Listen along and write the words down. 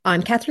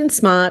I'm Catherine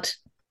Smart,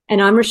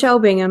 And I'm Rochelle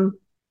Bingham.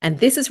 and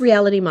this is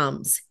Reality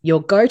Mums,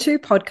 your go to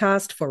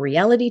podcast for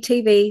reality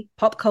TV,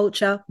 pop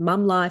culture,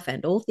 mum life,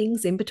 and all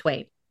things in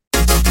between.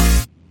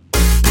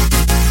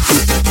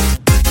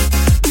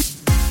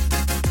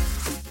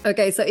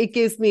 Okay, so it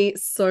gives me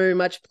so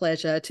much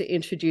pleasure to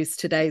introduce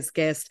today's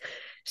guest.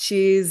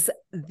 She's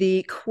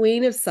the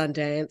Queen of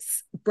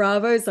Sundance,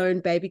 Bravo's own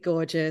baby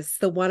gorgeous,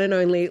 the one and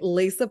only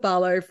Lisa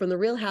Barlow from the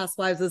Real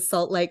Housewives of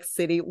Salt Lake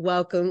City.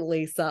 Welcome,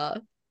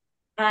 Lisa.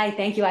 Hi,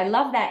 thank you. I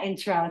love that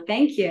intro.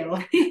 Thank you.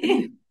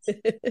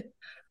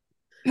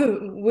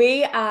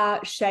 We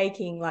are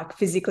shaking, like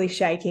physically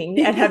shaking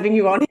at having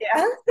you on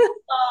here.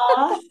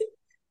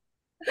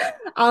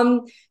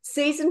 Aw.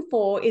 Season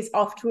 4 is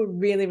off to a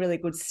really, really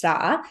good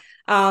start.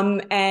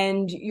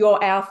 And you're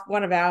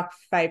one of our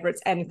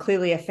favorites and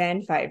clearly a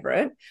fan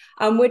favorite.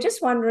 We're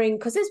just wondering,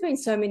 because there's been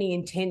so many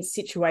intense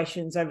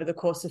situations over the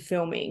course of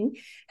filming,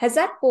 has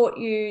that brought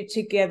you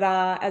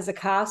together as a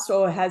cast,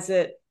 or has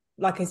it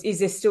is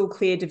there still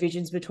clear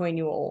divisions between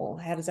you all?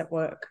 How does that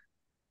work?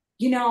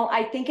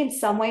 I think in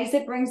some ways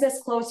it brings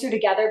us closer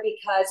together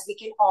because we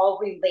can all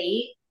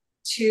relate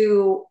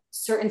to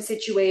certain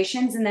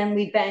situations. And then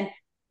we've been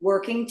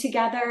working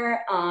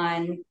together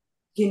on,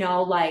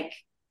 like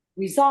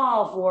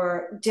resolve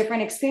or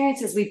different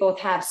experiences we both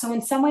have. So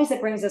in some ways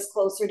it brings us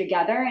closer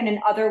together. And in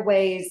other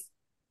ways,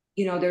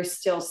 there's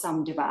still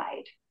some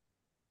divide.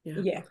 Yeah.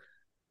 Yeah.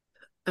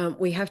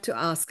 We have to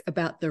ask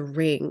about the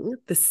ring,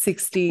 the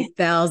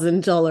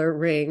 $60,000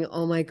 ring.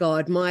 Oh my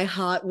God, my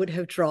heart would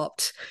have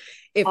dropped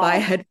if I Oh,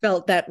 had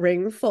felt that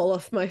ring fall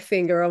off my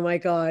finger. Oh my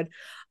God.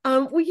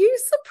 Were you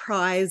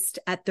surprised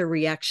at the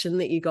reaction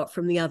that you got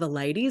from the other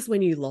ladies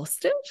when you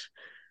lost it?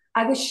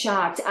 I was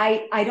shocked.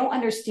 I don't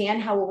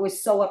understand how it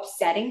was so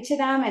upsetting to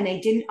them, and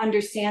they didn't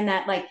understand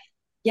that, like,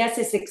 yes,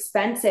 it's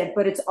expensive,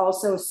 but it's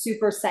also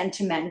super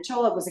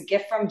sentimental. It was a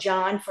gift from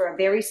John for a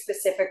very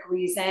specific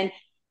reason.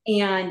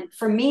 And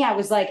for me, I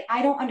was like,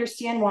 I don't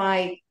understand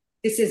why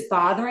this is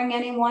bothering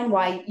anyone,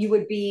 why you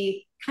would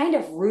be kind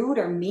of rude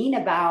or mean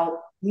about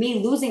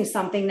me losing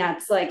something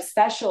that's like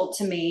special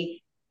to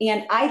me.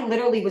 And I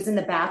literally was in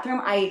the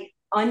bathroom. I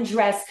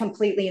undressed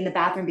completely in the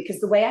bathroom because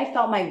the way I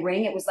felt my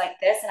ring, it was like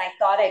this, and I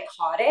thought I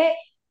caught it.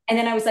 And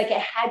then I was like, it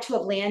had to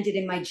have landed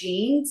in my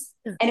jeans.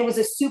 And it was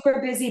a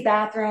super busy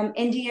bathroom.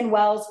 Indian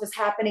Wells was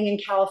happening in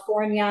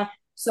California.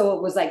 So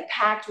it was like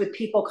packed with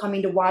people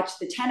coming to watch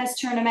the tennis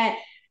tournament.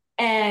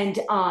 And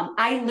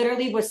I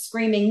literally was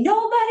screaming,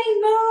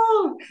 nobody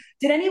move.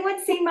 Did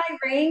anyone see my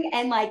ring?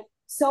 And like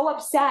so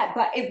upset.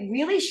 But it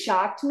really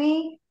shocked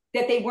me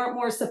that they weren't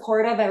more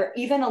supportive or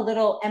even a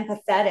little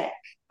empathetic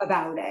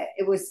about it.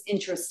 It was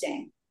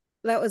interesting.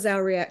 That was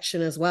our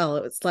reaction as well.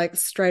 It was like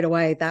straight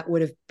away that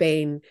would have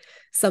been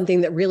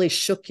something that really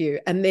shook you.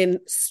 And then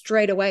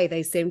straight away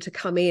they seemed to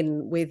come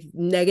in with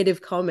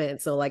negative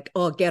comments or like,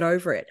 oh, get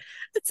over it.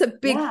 It's a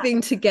big Yeah.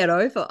 thing to get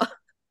over.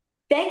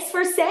 Thanks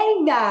for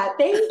saying that.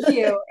 Thank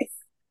you. It's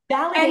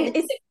And validating.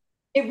 it's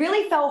It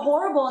really felt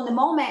horrible in the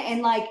moment.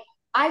 And like,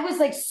 I was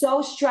like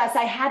so stressed.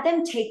 I had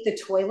them take the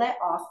toilet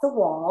off the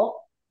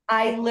wall.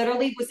 I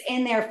literally was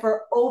in there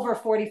for over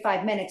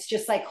 45 minutes,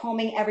 just like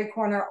combing every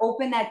corner,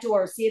 open that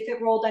door, see if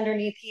it rolled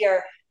underneath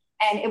here.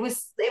 And it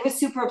was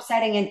super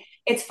upsetting. And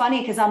it's funny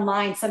because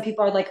online, some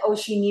people are like, oh,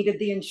 she needed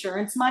the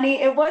insurance money.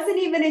 It wasn't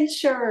even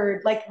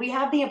insured. Like we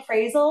have the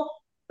appraisal,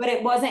 but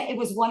it wasn't, it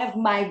was one of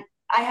my,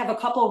 I have a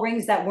couple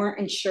rings that weren't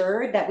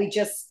insured that we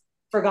just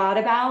forgot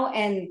about.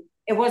 And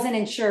it wasn't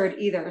insured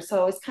either.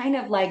 So it's kind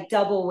of like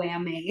double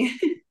whammy.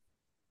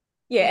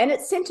 Yeah, and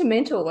it's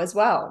sentimental as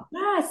well.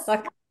 Yes.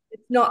 Like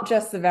it's not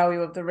just the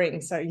value of the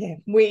ring. So yeah,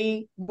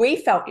 we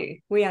felt you.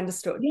 We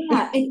understood.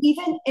 Yeah. And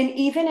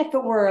even if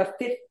it were a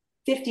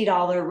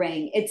 $50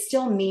 ring, it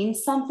still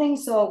means something.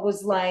 So it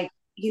was like,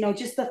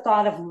 just the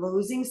thought of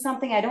losing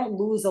something. I don't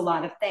lose a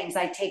lot of things.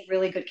 I take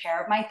really good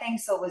care of my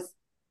things. So it was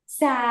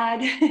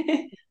sad.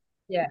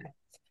 Yeah.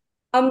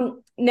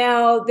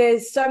 Now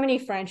there's so many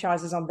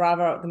franchises on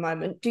Bravo at the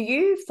moment. Do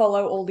you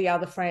follow all the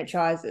other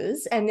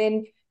franchises? And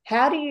then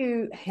how do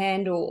you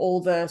handle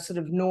all the sort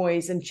of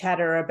noise and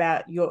chatter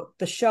about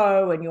the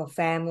show and your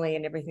family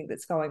and everything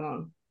that's going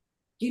on?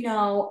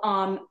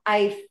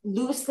 I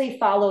loosely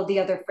follow the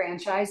other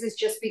franchises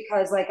just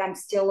because like I'm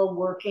still a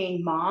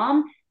working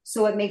mom.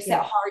 So it makes it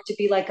Yeah. hard to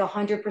be like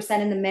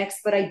 100% in the mix,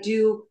 but I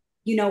do,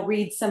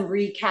 read some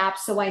recaps.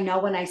 So I know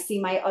when I see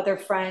my other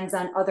friends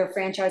on other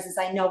franchises,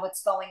 I know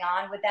what's going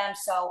on with them.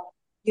 So,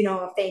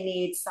 if they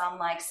need some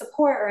like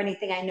support or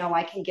anything, I know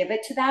I can give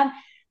it to them.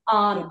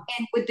 Yeah.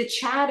 And with the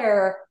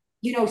chatter,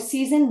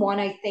 season one,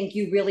 I think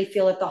you really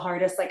feel it the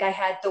hardest. Like I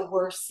had the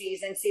worst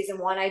season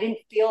one.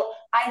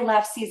 I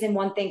left season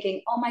one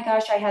thinking, oh my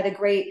gosh, I had a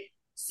great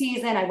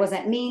season. I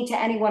wasn't mean to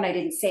anyone. I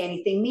didn't say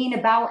anything mean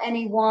about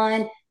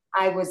anyone.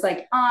 I was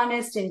like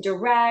honest and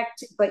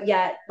direct, but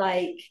yet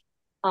like,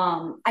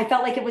 I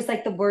felt like it was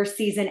like the worst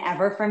season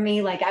ever for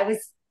me. Like I was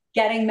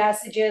getting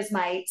messages.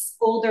 My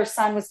older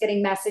son was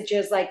getting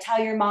messages like, tell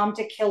your mom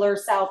to kill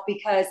herself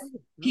because Oh,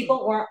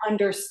 people weren't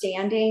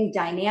understanding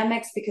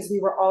dynamics because we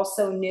were all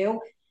so new.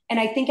 And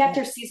I think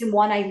after season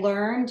one, I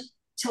learned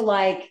to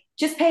like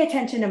just pay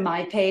attention to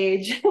my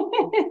page.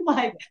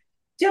 Like,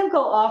 don't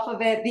go off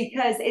of it,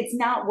 because it's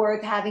not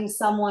worth having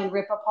someone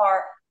rip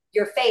apart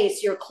your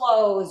face, your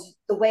clothes,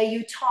 the way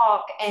you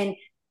talk. And,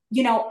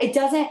 it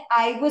doesn't,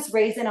 I was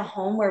raised in a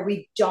home where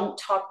we don't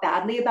talk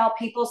badly about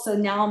people. So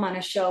now I'm on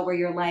a show where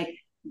you're like,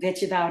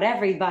 bitch about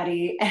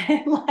everybody.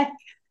 And like,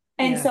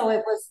 and so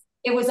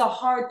it was a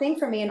hard thing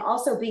for me. And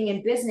also being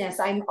in business,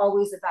 I'm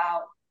always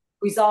about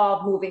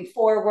resolve, moving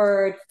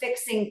forward,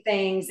 fixing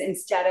things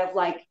instead of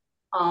like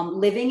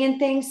living in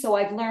things. So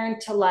I've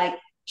learned to like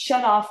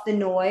shut off the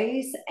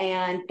noise,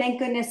 and thank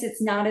goodness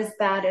it's not as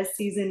bad as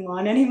season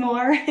one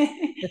anymore.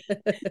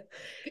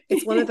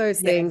 It's one of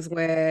those Yeah. things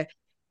where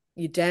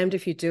you're damned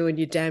if you do and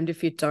you're damned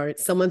if you don't.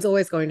 Someone's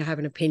always going to have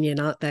an opinion,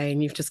 aren't they?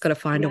 And you've just got to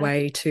find a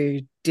way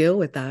to deal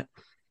with that.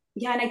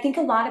 Yeah, and I think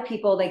a lot of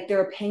people, like,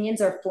 their opinions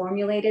are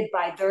formulated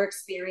by their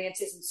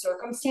experiences and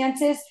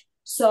circumstances.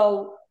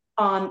 So,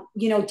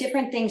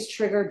 different things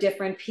trigger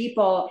different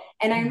people.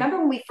 And I remember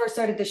when we first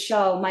started the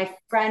show, my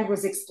friend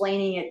was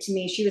explaining it to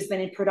me. She was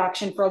been in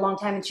production for a long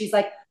time, and she's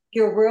like,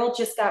 "Your world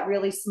just got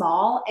really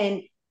small,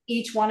 and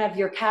each one of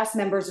your cast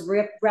members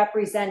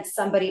represents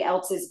somebody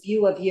else's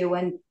view of you."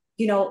 And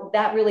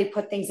that really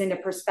put things into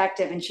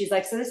perspective. And she's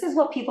like, "So this is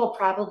what people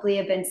probably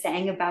have been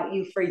saying about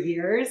you for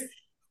years.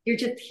 You're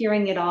just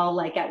hearing it all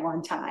like at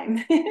one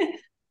time."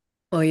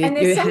 Well, And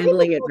there's you're some people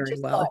handling it who are very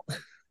just well. like,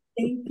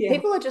 Thank you.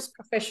 people are just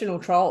professional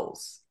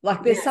trolls.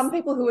 Like there's Yes. some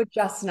people who are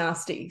just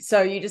nasty.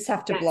 So you just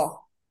have to Yes.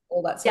 block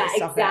all that sort Yeah, of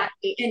stuff out.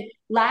 exactly. And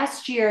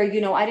last year,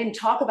 I didn't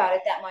talk about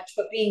it that much,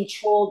 but being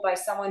trolled by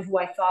someone who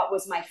I thought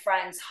was my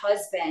friend's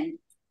husband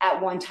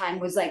at one time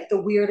was like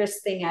the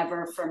weirdest thing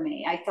ever for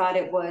me. I thought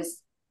it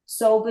was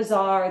so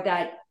bizarre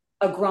that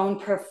a grown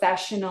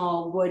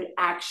professional would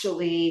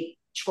actually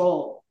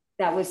troll.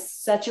 That was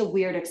such a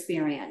weird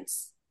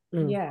experience.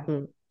 Yeah.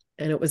 Mm.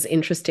 And it was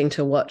interesting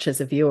to watch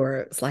as a viewer.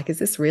 It was like, is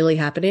this really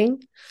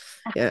happening?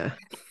 Yeah.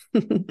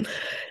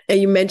 Now,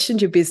 you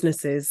mentioned your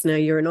businesses. Now,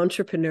 you're an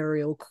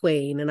entrepreneurial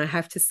queen. And I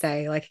have to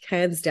say, like,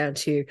 hands down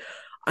to you,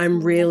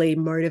 I'm really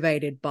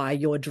motivated by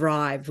your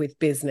drive with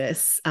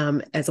business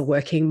as a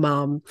working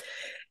mum.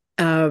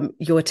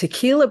 Your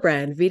tequila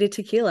brand, Vita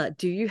Tequila,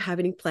 do you have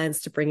any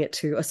plans to bring it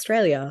to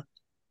Australia?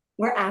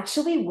 We're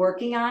actually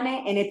working on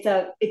it, and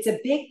it's a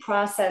big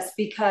process,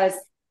 because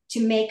to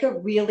make a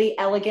really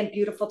elegant,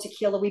 beautiful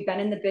tequila, we've been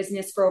in the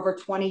business for over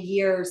 20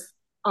 years.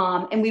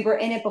 And we were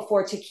in it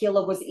before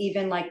tequila was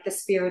even like the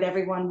spirit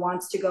everyone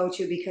wants to go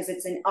to, because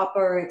it's an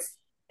upper,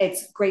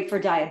 it's great for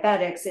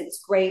diabetics,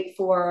 it's great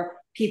for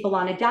people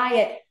on a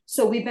diet.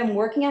 So we've been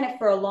working on it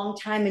for a long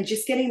time, and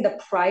just getting the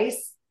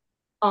price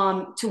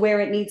to where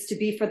it needs to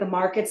be for the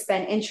market's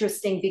been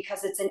interesting,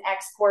 because it's an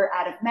export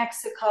out of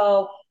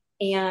Mexico.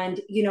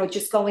 And,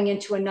 just going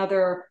into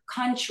another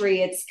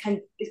country, it's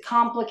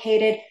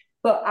complicated.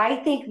 But I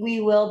think we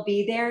will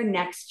be there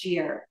next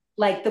year.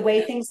 Like the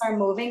way things are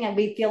moving, and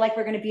we feel like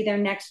we're going to be there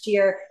next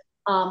year.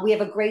 We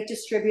have a great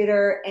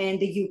distributor in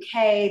the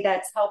UK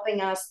that's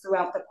helping us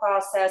throughout the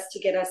process to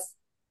get us,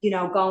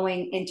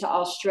 going into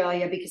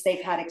Australia, because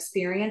they've had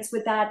experience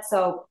with that.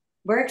 So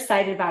we're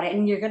excited about it,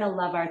 and you're going to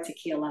love our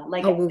tequila.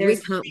 Like, Oh, well, we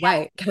can't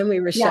wait. Can we,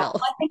 yeah, Rochelle?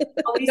 one thing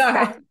we always No.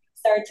 practice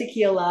our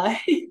tequila.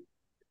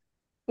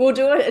 We'll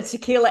do a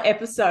tequila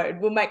episode.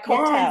 We'll make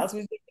cocktails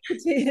Yes.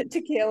 with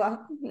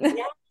tequila.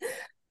 Yeah.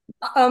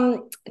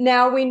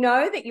 Now we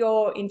know that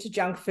you're into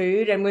junk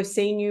food, and we've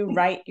seen you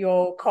rate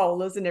your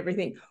colas and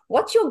everything.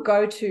 What's your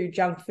go-to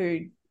junk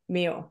food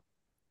meal?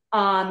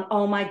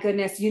 Oh my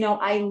goodness.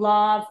 I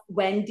love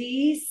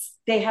Wendy's.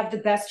 They have the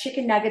best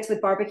chicken nuggets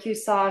with barbecue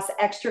sauce,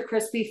 extra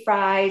crispy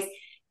fries.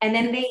 And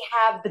then they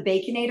have the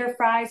Baconator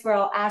fries, where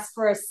I'll ask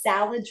for a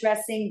salad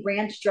dressing,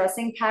 ranch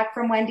dressing pack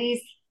from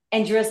Wendy's,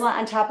 and drizzle it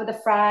on top of the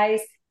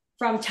fries.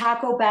 From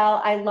Taco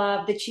Bell, I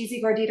love the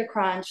cheesy gordita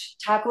crunch,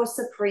 taco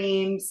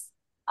supremes.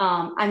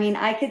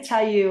 I could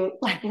tell you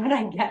like what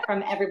I get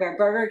from everywhere.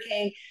 Burger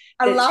King,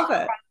 I the love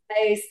chicken it.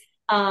 fries.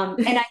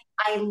 And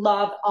I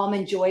love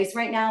almond joys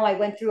right now. I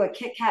went through a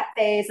Kit Kat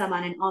phase. I'm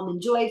on an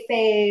almond joy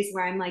phase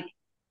where I'm like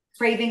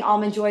craving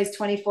almond joys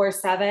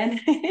 24/7.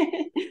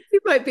 You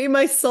might be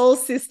my soul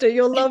sister.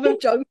 Your love of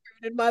junk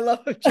food and my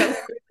love of junk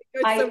food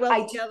go so well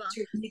I together.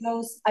 do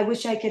Doritos. I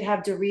wish I could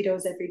have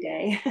Doritos every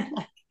day.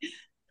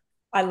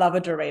 I love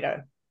a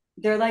Dorito.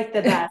 They're like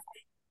the best.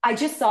 I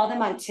just saw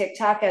them on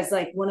TikTok as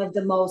like one of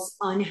the most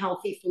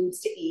unhealthy foods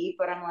to eat,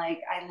 but I'm like,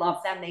 I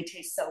love them. They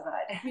taste so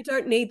good. You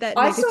don't need that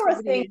I saw a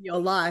negativity thing. in your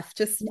life.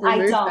 Just I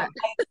remove don't.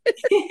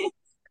 that.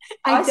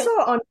 I I don't.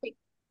 saw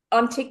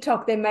on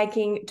TikTok they're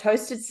making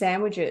toasted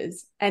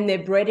sandwiches and they're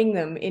breading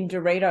them in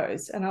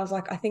Doritos, and I was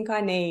like, I think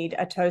I need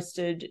a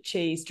toasted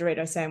cheese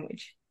Dorito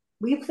sandwich.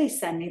 Will you please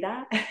send me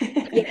that?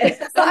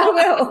 Yes, I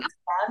will.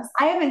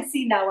 I haven't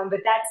seen that one, but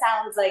that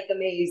sounds like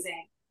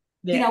amazing.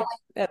 Yeah.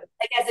 Like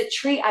as a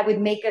treat, I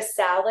would make a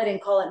salad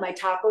and call it my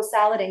taco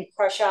salad and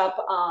crush up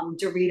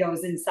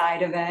Doritos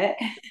inside of it.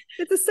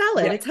 It's a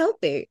salad. Yeah. It's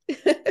healthy.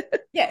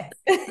 Yeah.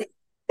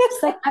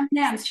 Just like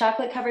M&M's,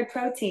 chocolate covered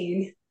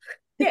protein.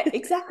 Yeah,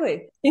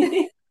 exactly.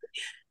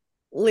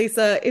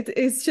 Lisa,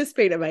 it's just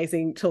been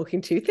amazing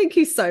talking to you. Thank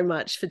you so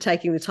much for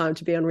taking the time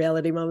to be on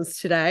Reality Mums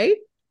today.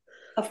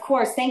 Of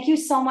course. Thank you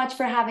so much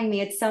for having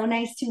me. It's so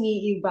nice to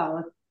meet you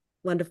both.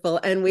 Wonderful.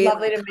 And we can't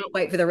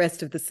wait for the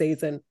rest of the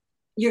season.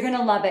 You're going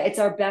to love it. It's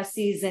our best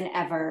season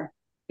ever.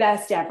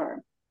 Best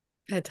ever.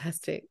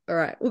 Fantastic. All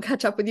right. We'll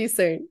catch up with you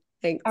soon.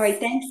 Thanks. All right.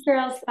 Thanks,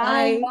 girls.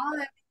 Bye.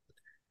 Bye.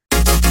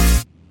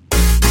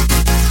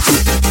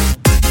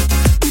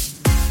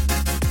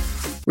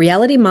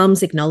 Reality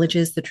Mums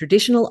acknowledges the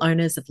traditional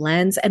owners of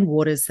lands and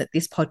waters that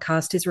this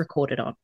podcast is recorded on.